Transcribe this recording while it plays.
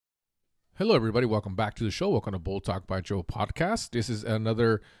Hello, everybody. Welcome back to the show. Welcome to Bold Talk by Joe podcast. This is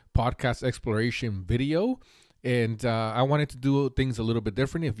another podcast exploration video. And I wanted to do things a little bit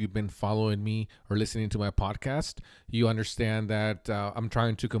different. If you've been following me or listening to my podcast, you understand that I'm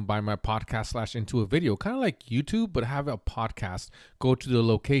trying to combine my podcast slash into a video, kind of like YouTube, but have a podcast. Go to the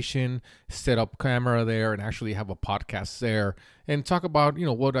location, set up camera there, and actually have a podcast there and talk about,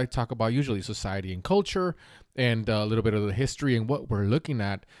 what I talk about usually, society and culture, and a little bit of the history and what we're looking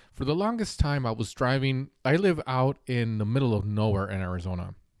at. For the longest time, I live out in the middle of nowhere in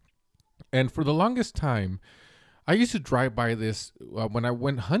Arizona. And for the longest time, I used to drive by this when I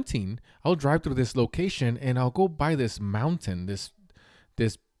went hunting. I'll drive through this location and I'll go by this mountain, this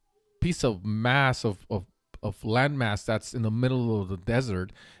piece of mass of landmass that's in the middle of the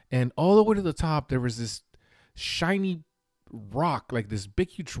desert. And all the way to the top, there was this shiny rock, like this big,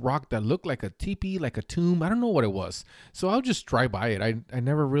 huge rock that looked like a teepee, like a tomb. I don't know what it was. So I'll just drive by it. I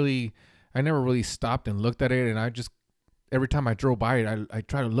never really stopped and looked at it. And every time I drove by it, I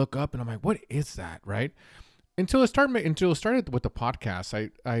try to look up and I'm like, what is that? Right. Until it started with the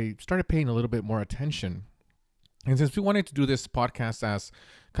podcast, I started paying a little bit more attention. And since we wanted to do this podcast as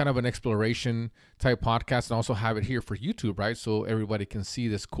kind of an exploration type podcast and also have it here for YouTube, right? So everybody can see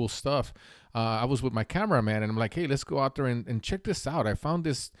this cool stuff. I was with my cameraman and I'm like, hey, let's go out there and check this out. I found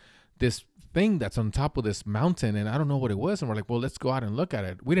this thing that's on top of this mountain and I don't know what it was. And we're like, well, let's go out and look at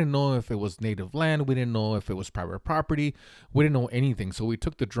it. We didn't know if it was native land. We didn't know if it was private property. We didn't know anything. So we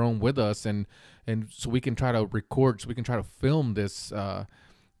took the drone with us and so we can try to record, so we can try to film this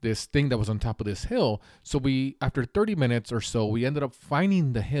thing that was on top of this hill. So after 30 minutes or so, we ended up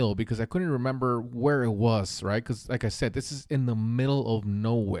finding the hill because I couldn't remember where it was, right? Because like I said, this is in the middle of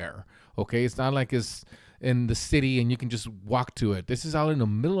nowhere, okay? It's not like it's in the city and you can just walk to it. This is out in the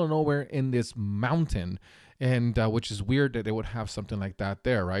middle of nowhere in this mountain, and which is weird that they would have something like that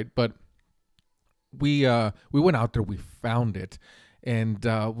there, right? But we went out there, we found it, and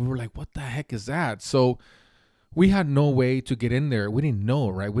we were like, what the heck is that? So we had no way to get in there. We didn't know,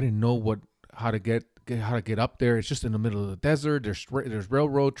 right? We didn't know how to get up there. It's just in the middle of the desert. There's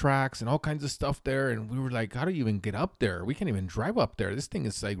railroad tracks and all kinds of stuff there. And we were like, how do you even get up there? We can't even drive up there. This thing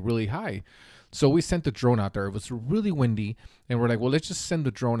is like really high. So we sent the drone out there. It was really windy, and we're like, well, let's just send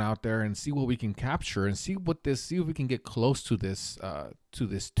the drone out there and see what we can capture and see if we can get close to this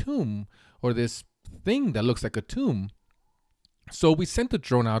tomb or this thing that looks like a tomb. So we sent the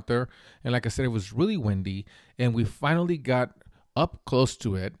drone out there, and like I said, it was really windy, and we finally got up close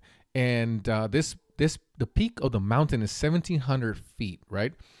to it. And the peak of the mountain is 1,700 feet,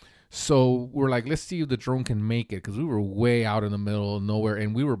 right? So we're like, let's see if the drone can make it, because we were way out in the middle of nowhere,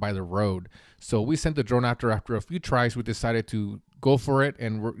 and we were by the road. So we sent the drone out there. After a few tries, we decided to go for it,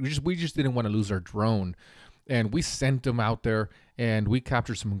 and we just didn't want to lose our drone. And we sent them out there and we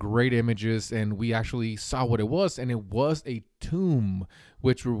captured some great images, and we actually saw what it was, and it was a tomb,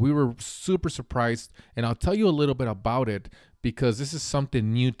 which we were super surprised. And I'll tell you a little bit about it because this is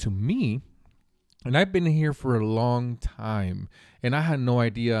something new to me. And I've been here for a long time, and I had no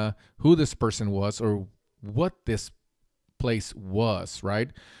idea who this person was or what this place was,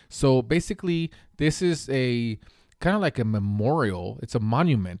 right? So basically, this is a kind of like a memorial. It's a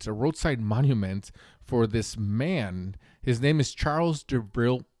monument, a roadside monument for this man. His name is Charles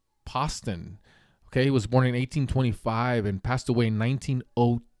DeBril Poston. Okay, he was born in 1825 and passed away in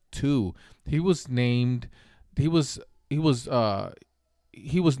 1902. He was known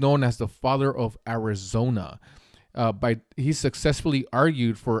as the father of Arizona. He successfully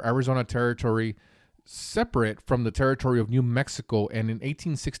argued for Arizona territory separate from the territory of New Mexico, and in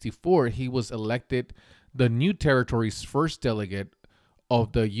 1864 he was elected the new territory's first delegate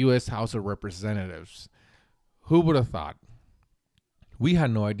of the U.S. House of Representatives. Who would have thought? We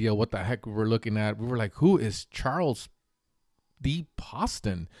had no idea what the heck we were looking at. We were like, who is Charles D.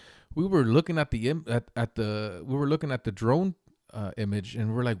 Poston? We were looking at the drone image,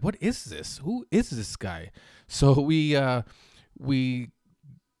 and we're like, what is this? Who is this guy? So we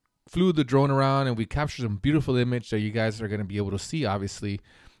flew the drone around and we captured some beautiful image that you guys are going to be able to see, obviously,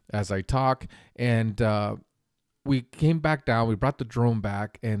 as I talk. And we came back down, we brought the drone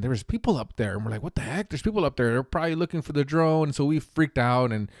back, and there was people up there, and we're like, what the heck? There's people up there. They're probably looking for the drone. So we freaked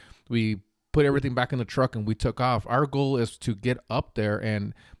out and we put everything back in the truck and we took off. Our goal is to get up there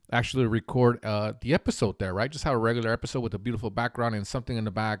and actually record the episode there, right? Just have a regular episode with a beautiful background and something in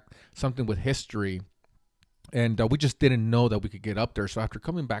the back, something with history. And we just didn't know that we could get up there. So after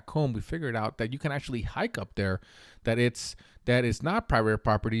coming back home, we figured out that you can actually hike up there, that it's not private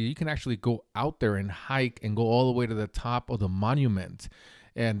property. You can actually go out there and hike and go all the way to the top of the monument.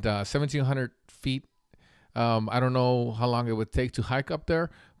 And 1,700 feet, I don't know how long it would take to hike up there,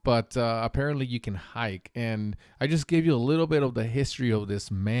 but apparently you can hike. And I just gave you a little bit of the history of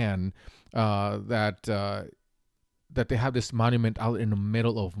this man that they have this monument out in the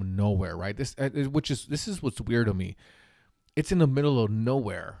middle of nowhere, right? This is what's weird to me. It's in the middle of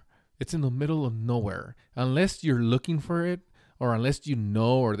nowhere. It's in the middle of nowhere. Unless you're looking for it, or unless you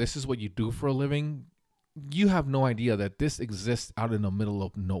know, or this is what you do for a living, you have no idea that this exists out in the middle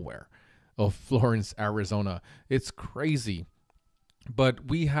of nowhere of Florence, Arizona. It's crazy. But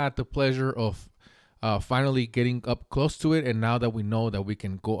we had the pleasure of finally getting up close to it. And now that we know that we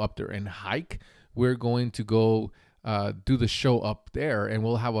can go up there and hike, we're going to go do the show up there, and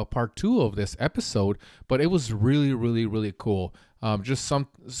we'll have a part 2 of this episode. But it was really, really, really cool. Just some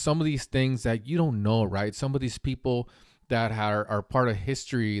of these things that you don't know, right? Some of these people that are part of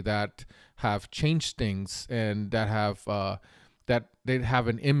history that have changed things, and that have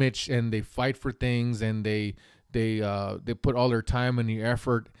an image, and they fight for things, and they put all their time and the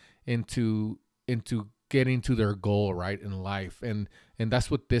effort into getting to their goal, right, in life. And that's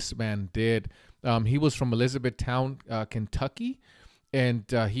what this man did. He was from Elizabethtown, Kentucky, and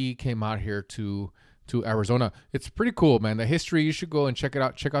he came out here to Arizona. It's pretty cool, man. The history, you should go and check it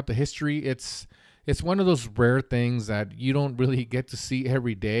out. Check out the history. It's one of those rare things that you don't really get to see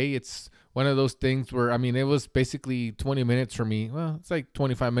every day. It's one of those things where, I mean, it was basically 20 minutes from me. Well, it's like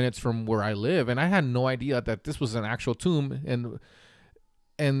 25 minutes from where I live, and I had no idea that this was an actual tomb,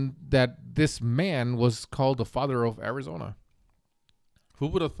 and that this man was called the father of Arizona. Who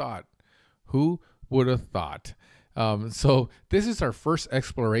would have thought? Who would have thought? So this is our first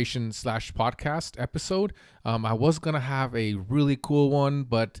exploration / podcast episode. I was going to have a really cool one,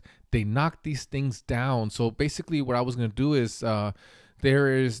 but they knocked these things down. So basically what I was going to do is,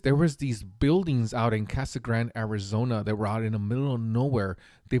 there was these buildings out in Casa Grande, Arizona, that were out in the middle of nowhere.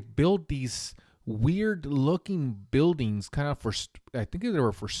 They built these weird looking buildings kind of I think they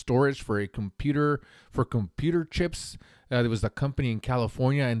were for storage for computer chips. There was a company in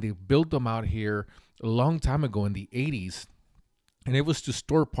California, and they built them out here a long time ago in the 80s. And it was to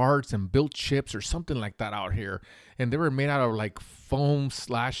store parts and build chips or something like that out here. And they were made out of like foam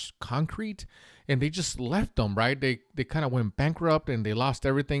 / concrete. And they just left them, right? They kind of went bankrupt, and they lost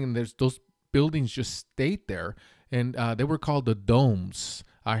everything. And those buildings just stayed there. And they were called the Domes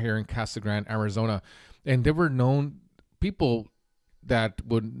out here in Casa Grande, Arizona. And they were known, people that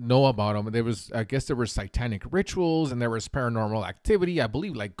would know about them. I guess there were satanic rituals, and there was paranormal activity. I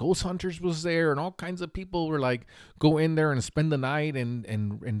believe like ghost hunters was there, and all kinds of people were like go in there and spend the night,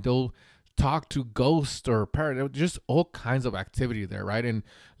 and they'll talk to ghosts or just all kinds of activity there, right? And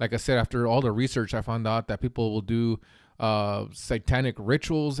like I said, after all the research, I found out that people will do satanic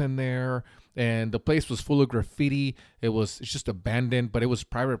rituals in there. And the place was full of graffiti. It's just abandoned, but it was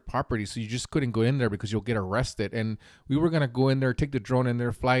private property, so you just couldn't go in there because you'll get arrested. And we were gonna go in there, take the drone in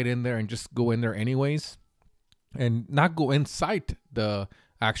there, fly it in there, and just go in there anyways, and not go inside the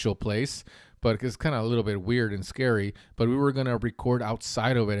actual place. But it's kind of a little bit weird and scary. But we were gonna record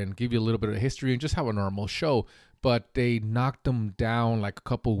outside of it and give you a little bit of history and just have a normal show. But they knocked them down like a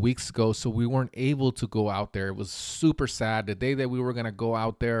couple weeks ago, so we weren't able to go out there. It was super sad. The day that we were gonna go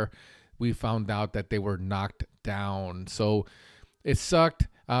out there, we found out that they were knocked down. So it sucked.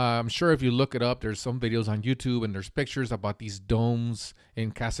 I'm sure if you look it up, there's some videos on YouTube, and there's pictures about these domes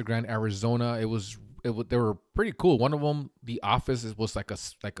in Casa Grande, Arizona. They were pretty cool. One of them, the office, was like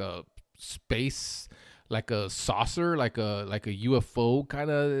a space, like a saucer, like a UFO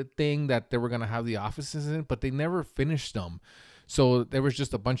kind of thing that they were gonna have the offices in, but they never finished them. So there was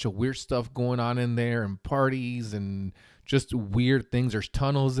just a bunch of weird stuff going on in there, and parties and just weird things. There's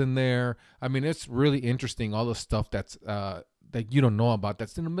tunnels in there. I mean, it's really interesting, all the stuff that's that you don't know about,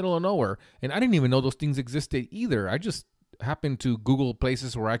 that's in the middle of nowhere. And I didn't even know those things existed either. I just happened to Google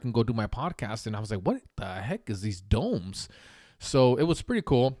places where I can go do my podcast, and I was like, what the heck is these domes? So it was pretty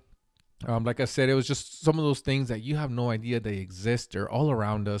cool. Like I said, it was just some of those things that you have no idea they exist. They're all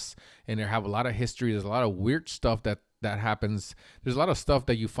around us, and they have a lot of history. There's a lot of weird stuff that happens. There's a lot of stuff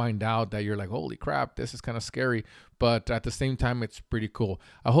that you find out that you're like, holy crap, this is kind of scary. But at the same time, it's pretty cool.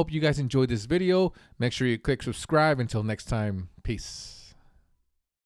 I hope you guys enjoyed this video. Make sure you click subscribe. Until next time, peace.